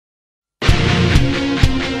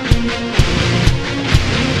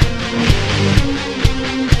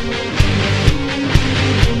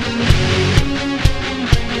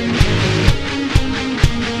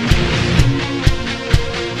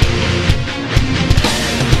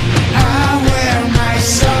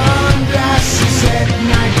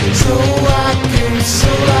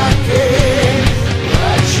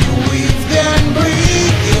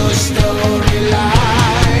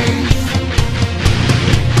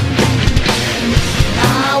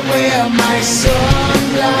wear my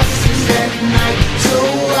sunglasses at night so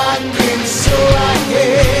I can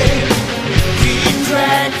keep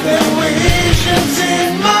track the visions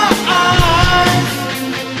in my eyes.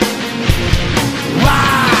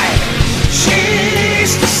 Why?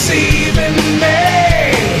 She's deceiving me.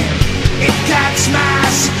 It cuts my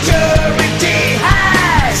security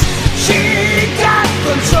eyes. She got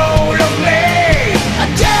control of me. I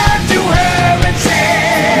dare to her and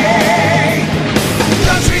say,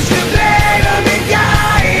 don't reach the blade of the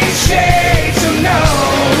guy in shade to know.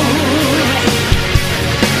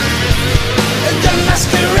 The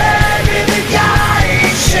masquerade in the guy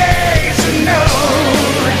in shade to know.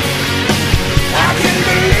 I can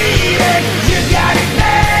believe it, you got it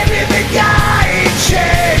bad with the guy in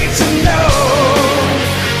shade to know.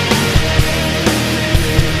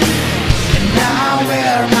 And I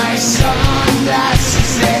wear my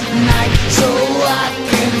sunglasses at night so I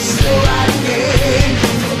can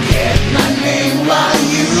forget my name while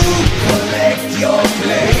you collect your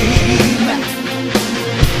claim.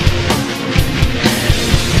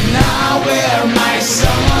 And I wear my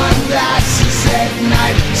sunglasses at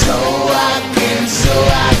night so I can see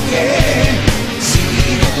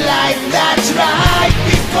the light that's right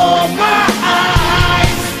before my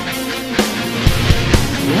eyes.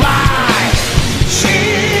 Why?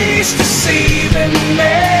 She's deceiving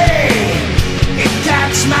me. It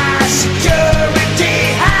cuts my security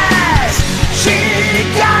eyes. She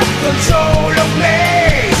got control of me.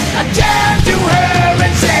 I dare to her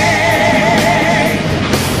and say,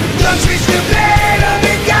 don't reach the blade of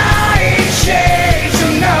the guy in shade to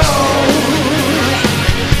know.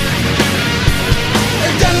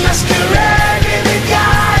 The masquerade in the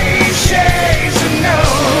guy in shade to know.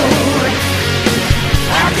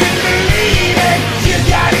 I can believe it, you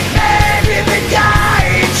got it bad with the guy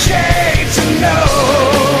in shade to know.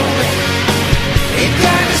 It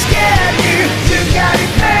kinda scared you, you got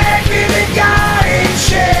it bad with the guy in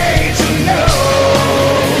shade to know.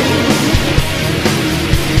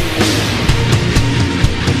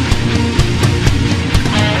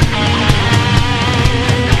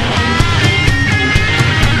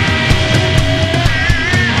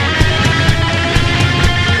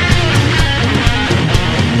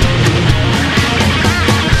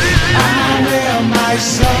 I wear my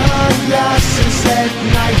sunglasses at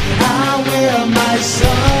night. I wear my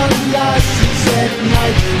sunglasses at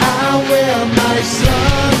night. I wear my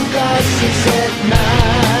sunglasses at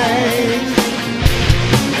night.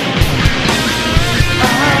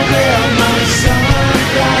 I wear my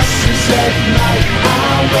sunglasses at night. I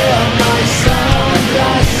wear my